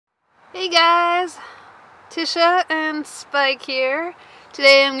Hey guys, Tisha and Spike here.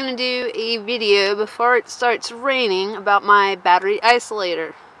 Today I'm going to do a video before it starts raining about my battery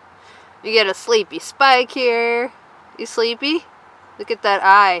isolator. We get a sleepy Spike here. You sleepy? Look at that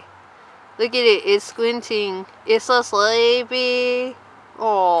eye. Look at it, it's squinting. It's so sleepy.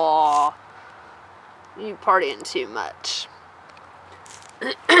 Aww. You partying too much.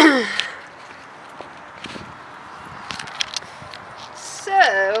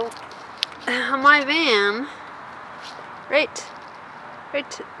 So, my van, right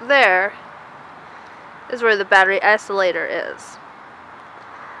there, is where the battery isolator is.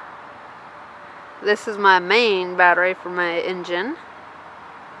 This is my main battery for my engine,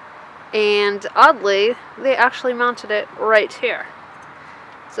 and oddly, they actually mounted it right here.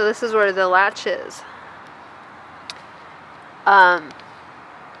 So this is where the latch is.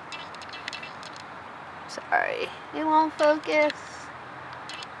 Sorry, it won't focus.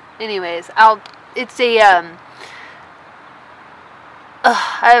 Anyways, it's a,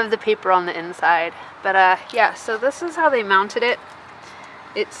 I have the paper on the inside, but, yeah, so this is how they mounted it.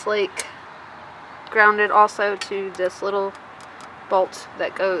 It's, like, grounded also to this little bolt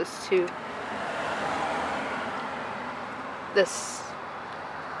that goes to this,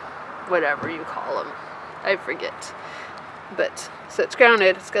 whatever you call them, I forget, but, so it's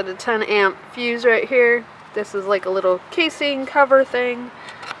grounded. It's got a 10 amp fuse right here. This is like a little casing cover thing.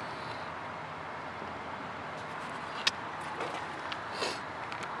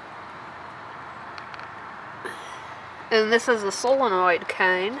 And this is a solenoid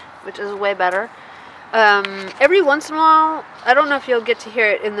kind, which is way better. Every once in a while, I don't know if you'll get to hear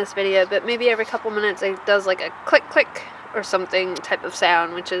it in this video, but maybe every couple minutes it does like a click click or something type of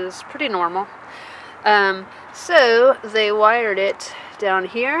sound, which is pretty normal. So they wired it down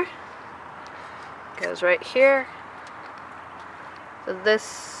here. Goes right here. So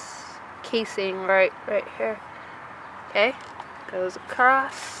this casing right here. Okay, goes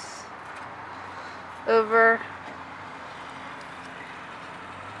across, over,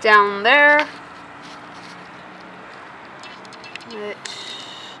 down there, which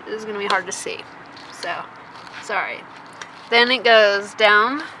is going to be hard to see, so sorry. Then it goes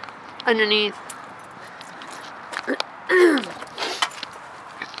down underneath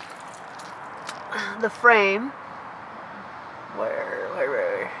the frame.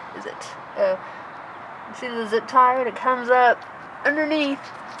 Where is it? Oh, you see the zip tie? And it comes up underneath.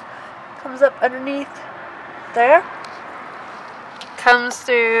 There. Comes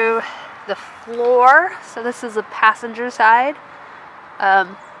through the floor. So this is the passenger side. I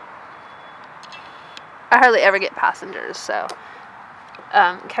hardly ever get passengers, so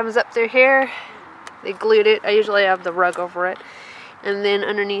comes up through here. They glued it. I usually have the rug over it. And then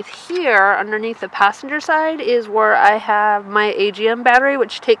underneath here, underneath the passenger side, is where I have my AGM battery,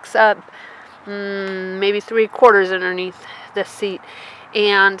 which takes up maybe 3/4 underneath the seat.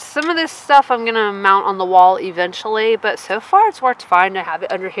 And some of this stuff I'm going to mount on the wall eventually, but so far it's worked fine to have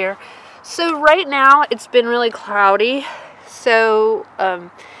it under here. So right now it's been really cloudy, so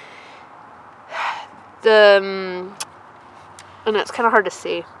and it's kind of hard to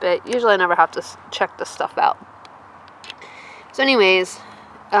see, but usually I never have to check this stuff out. So anyways,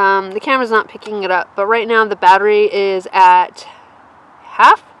 the camera's not picking it up, but right now the battery is at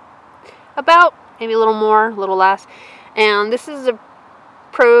half, about, maybe a little more, a little less. And this is a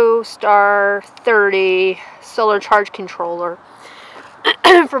ProStar 30 solar charge controller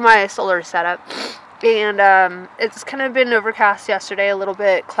for my solar setup. And it's kind of been overcast yesterday, a little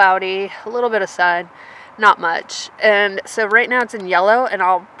bit cloudy, a little bit of sun, not much. And so right now it's in yellow, and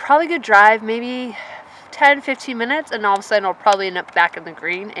I'll probably go drive maybe 10-15 minutes, and all of a sudden I'll probably end up back in the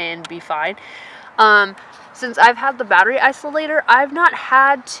green and be fine. Since I've had the battery isolator, I've not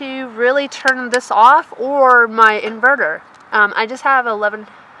had to really turn this off or my inverter. I just have a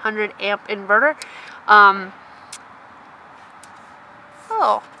 1100 amp inverter.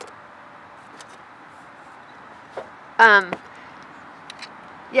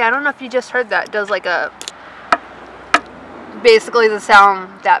 Yeah, I don't know if you just heard that. It does like a, basically the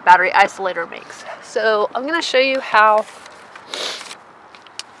sound that battery isolator makes. So I'm going to show you how,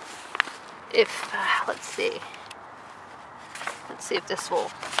 if, let's see if this will,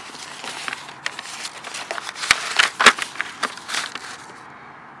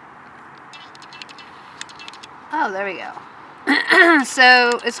 oh, there we go.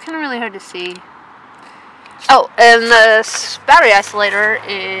 So it's kind of really hard to see. Oh, and the battery isolator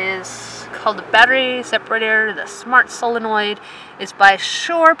is called the battery separator. The smart solenoid is by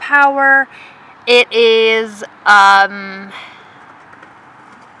Shore Power. It is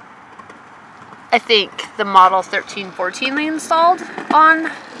I think, the model 1314 they installed on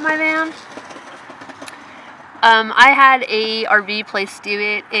my van. I had a RV place do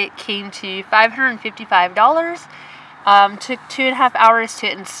it. It came to $555. Took 2.5 hours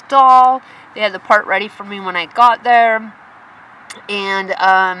to install. They had the part ready for me when I got there. And,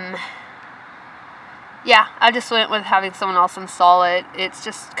 yeah, I just went with having someone else install it. It's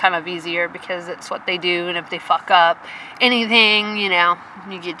just kind of easier because it's what they do. And if they fuck up anything, you know,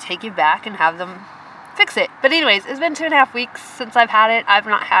 you can take it back and have them fix it. But anyways, it's been 2.5 weeks since I've had it. I've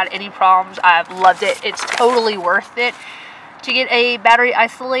not had any problems. I've loved it. It's totally worth it to get a battery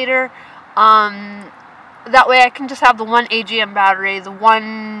isolator. That way I can just have the one AGM battery, the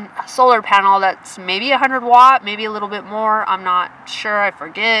one solar panel that's maybe 100 watt, maybe a little bit more. I'm not sure. I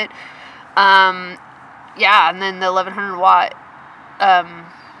forget. Yeah, and then the 1100 watt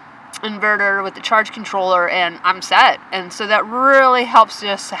inverter with the charge controller, and I'm set. And so that really helps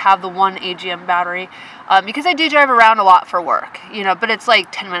just to have the one AGM battery, because I do drive around a lot for work, you know, but it's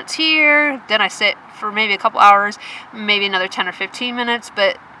like 10 minutes here, then I sit for maybe a couple hours, maybe another 10 or 15 minutes,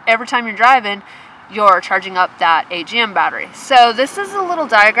 but every time you're driving, you're charging up that AGM battery. So this is a little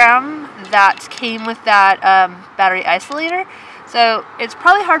diagram that came with that battery isolator. So it's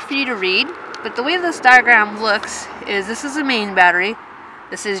probably hard for you to read, but the way this diagram looks is this is a main battery.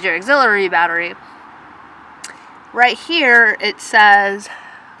 This is your auxiliary battery. Right here it says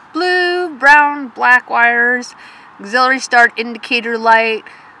blue, brown, black wires, auxiliary start indicator light.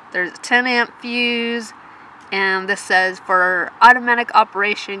 There's a 10 amp fuse. And this says for automatic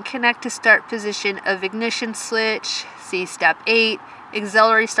operation, connect to start position of ignition switch. See step 8.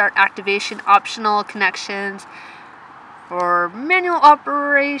 Auxiliary start activation optional connections. For manual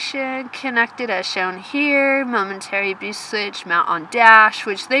operation, connected as shown here. Momentary boost switch, mount on dash,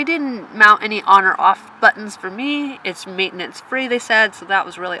 which they didn't mount any on or off buttons for me. It's maintenance free, they said, so that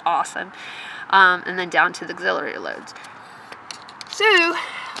was really awesome. And then down to the auxiliary loads. So,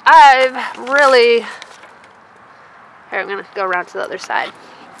 I've really... Here, I'm going to go around to the other side.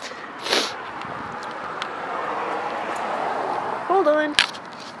 Hold on.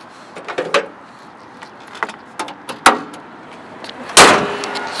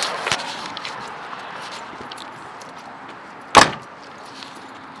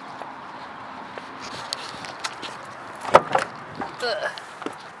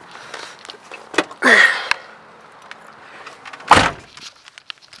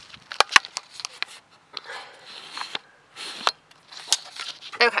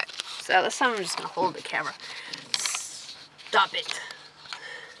 Okay, so this time I'm just going to hold the camera. Stop it.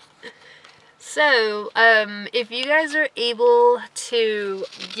 So, if you guys are able to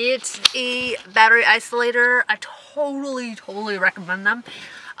get a battery isolator, I totally recommend them.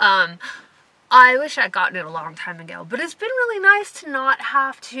 I wish I'd gotten it a long time ago, but it's been really nice to not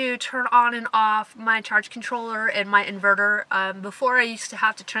have to turn on and off my charge controller and my inverter. Before I used to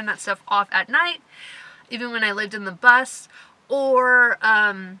have to turn that stuff off at night, even when I lived in the bus, or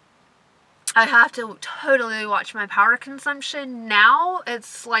I have to totally watch my power consumption. Now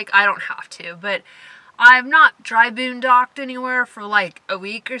it's like I don't have to, but I've not dry boondocked anywhere for like a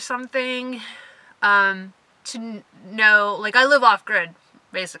week or something to know, like I live off grid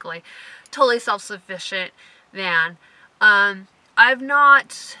basically, totally self-sufficient van. I've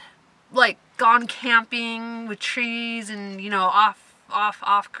not like gone camping with trees and, you know,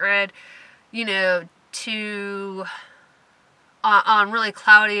 off grid, you know, to on really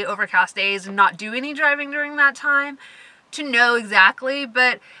cloudy, overcast days and not do any driving during that time to know exactly.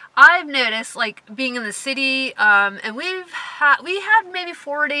 But I've noticed, like, being in the city, and we had maybe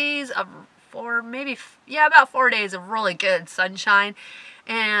 4 days of, about 4 days of really good sunshine,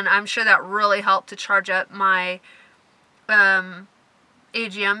 and I'm sure that really helped to charge up my AGM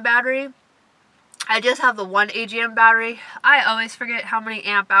battery. I just have the one AGM battery. I always forget how many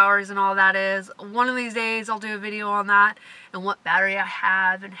amp hours and all that is. One of these days I'll do a video on that and what battery I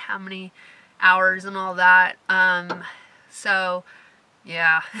have and how many hours and all that. So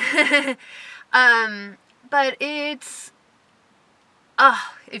yeah. But it's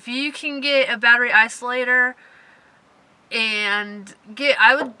if you can get a battery isolator and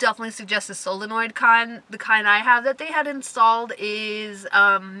I would definitely suggest the solenoid kind. The kind I have that they had installed is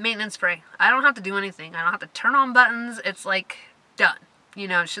maintenance free. I don't have to do anything. I don't have to turn on buttons. It's like done. You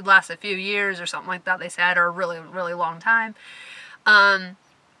know, it should last a few years or something like that, they said, or a really long time.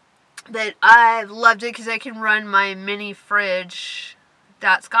 But I've loved it because I can run my mini fridge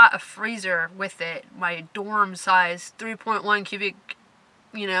that's got a freezer with it. My dorm size 3.1 cubic,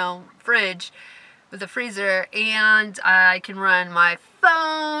 you know, fridge with a freezer, and I can run my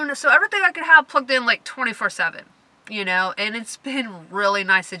phone, so everything I could have plugged in like 24/7, you know, and it's been really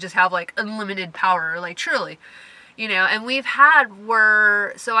nice to just have like unlimited power, like truly, you know. And we've had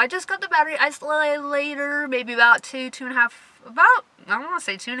where, so I just got the battery isolator maybe about two and a half, about, I don't want to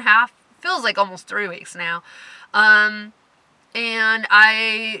say 2.5, feels like almost 3 weeks now. And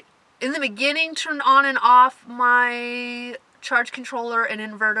I, in the beginning, turned on and off my charge controller and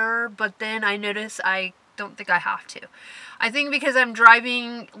inverter, but then I noticed I don't think I have to. I think because I'm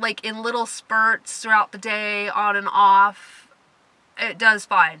driving like in little spurts throughout the day, on and off, it does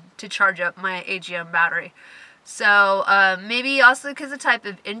fine to charge up my AGM battery. So maybe also because the type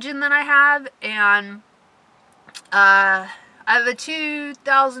of engine that I have, and I have a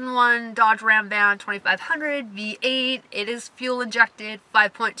 2001 Dodge Ram Van 2500 V8. It is fuel injected,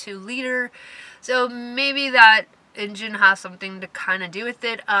 5.2 liter. So maybe that engine has something to kind of do with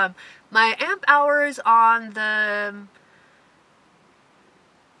it. My amp hours on the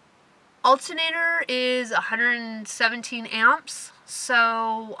alternator is 117 amps.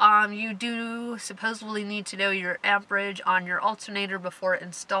 So you do supposedly need to know your amperage on your alternator before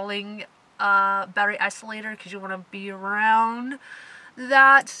installing battery isolator, because you want to be around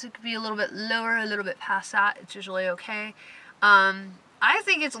that. So it could be a little bit lower, a little bit past that. It's usually okay. I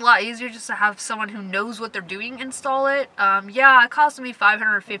think it's a lot easier just to have someone who knows what they're doing install it. Yeah, it cost me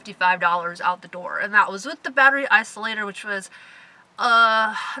 $555 out the door, and that was with the battery isolator, which was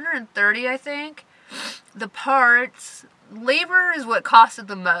 $130, I think. The parts, labor is what costed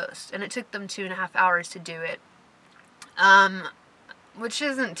the most, and it took them 2.5 hours to do it. Which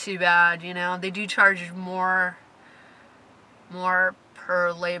isn't too bad, you know. They do charge more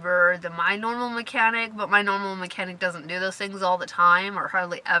per labor than my normal mechanic, but my normal mechanic doesn't do those things all the time, or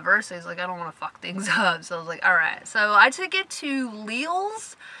hardly ever, so he's like, I don't want to fuck things up. So I was like, alright. So I took it to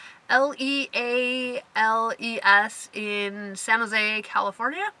Leals, Leales, in San Jose,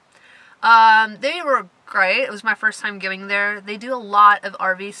 California. They were great. It was my first time going there. They do a lot of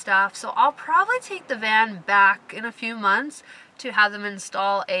RV stuff, so I'll probably take the van back in a few months to have them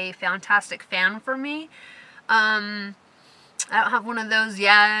install a fantastic fan for me. I don't have one of those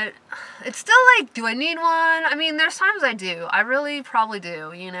yet. It's still like, do I need one? I mean, there's times I do. I really probably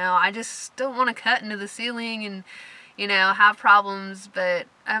do, you know. I just don't want to cut into the ceiling and, you know, have problems, but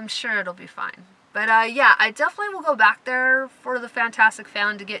I'm sure it'll be fine. But yeah, I definitely will go back there for the fantastic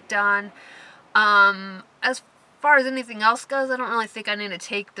fan to get done. As far as anything else goes, I don't really think I need to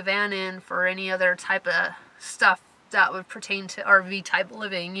take the van in for any other type of stuff that would pertain to RV type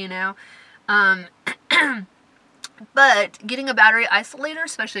living, you know. But getting a battery isolator,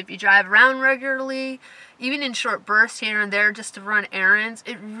 especially if you drive around regularly, even in short bursts here and there just to run errands,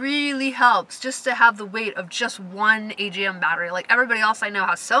 it really helps just to have the weight of just one AGM battery. Like everybody else I know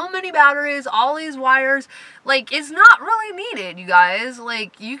has so many batteries, all these wires. Like, it's not really needed, you guys.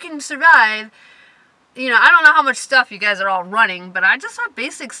 Like, you can survive. You know, I don't know how much stuff you guys are all running, but I just have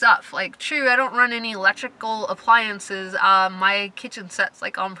basic stuff. Like, true, I don't run any electrical appliances. My kitchen set's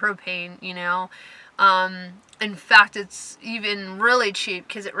like on propane, you know. In fact, it's even really cheap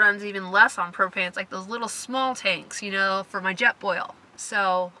because it runs even less on propane. It's like those little small tanks, you know, for my jet boil.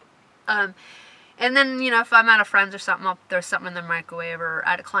 So, and then, you know, if I'm at a friend's or something, I'll throw something in the microwave, or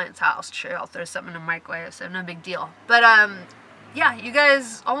at a client's house, sure, I'll throw something in the microwave, so no big deal. But, yeah, you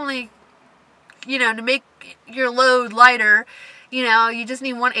guys only, you know, to make your load lighter, you know, you just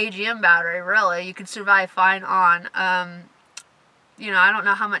need one AGM battery, really. You could survive fine on. You know, I don't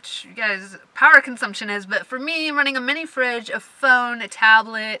know how much you guys' power consumption is, but for me, running a mini fridge, a phone, a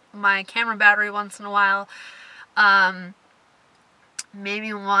tablet, my camera battery once in a while,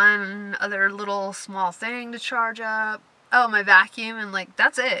 maybe one other little small thing to charge up. Oh, my vacuum, and like,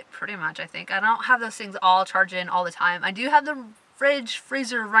 that's it, pretty much, I think. I don't have those things all charged in all the time. I do have the fridge,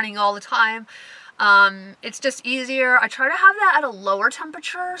 freezer running all the time. It's just easier. I try to have that at a lower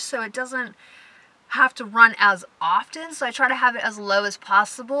temperature so it doesn't have to run as often, so I try to have it as low as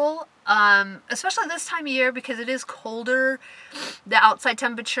possible, especially this time of year because it is colder. The outside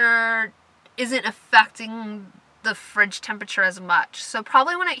temperature isn't affecting the fridge temperature as much, so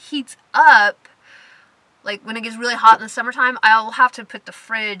probably when it heats up, like when it gets really hot in the summertime, I'll have to put the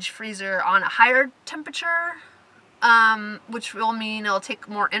fridge freezer on a higher temperature, which will mean it'll take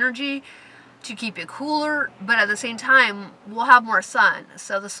more energy to keep it cooler, but at the same time we'll have more sun,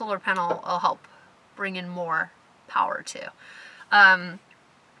 so the solar panel will help bring in more power too.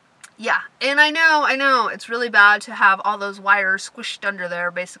 Yeah, and I know it's really bad to have all those wires squished under there,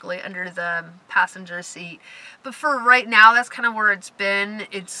 basically under the passenger seat, but for right now that's kind of where it's been.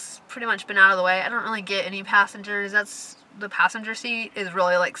 It's pretty much been out of the way. I don't really get any passengers. That's, the passenger seat is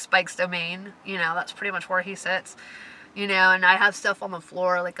really like Spike's domain, you know, that's pretty much where he sits. you know, and I have stuff on the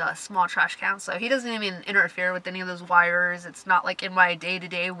floor, like a small trash can, so he doesn't even interfere with any of those wires. It's not like in my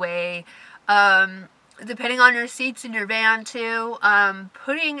day-to-day way. Depending on your seats in your van too,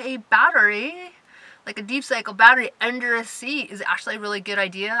 putting a battery, like a deep cycle battery, under a seat is actually a really good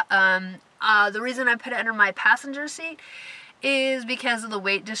idea. The reason I put it under my passenger seat is because of the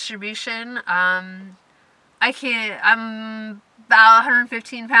weight distribution. I'm about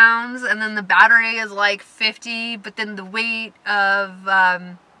 115 pounds, and then the battery is like 50, but then the weight of,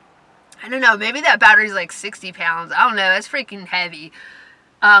 I don't know, maybe that battery's like 60 pounds. I don't know, it's freaking heavy.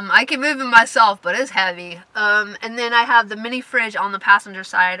 I can move it myself, but it's heavy. And then I have the mini fridge on the passenger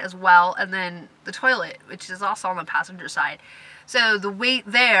side as well, and then the toilet, which is also on the passenger side. So the weight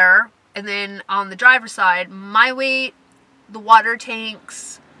there, and then on the driver's side, my weight, the water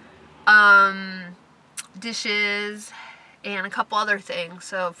tanks, dishes, and a couple other things.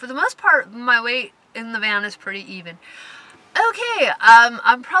 So for the most part, my weight in the van is pretty even. Okay,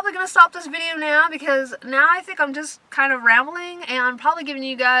 I'm probably going to stop this video now, because now I think I'm just kind of rambling, and I'm probably giving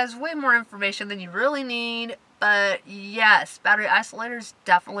you guys way more information than you really need. But yes, battery isolator is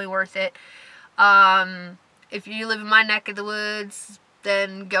definitely worth it. If you live in my neck of the woods,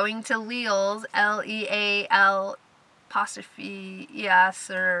 then going to Leal's, L-E-A-L apostrophe, yes,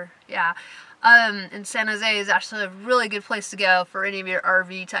 or yeah, in San Jose is actually a really good place to go for any of your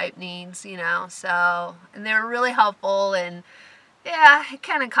RV type needs, you know. So, and they were really helpful, and yeah, it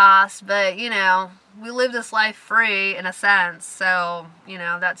kind of costs, but you know, we live this life free in a sense, so you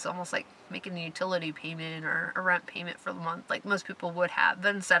know, that's almost like making a utility payment or a rent payment for the month, like most people would have,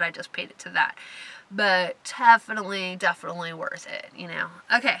 but instead I just paid it to that. But definitely worth it, you know.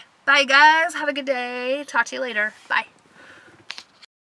 Okay, bye guys, have a good day, talk to you later, bye.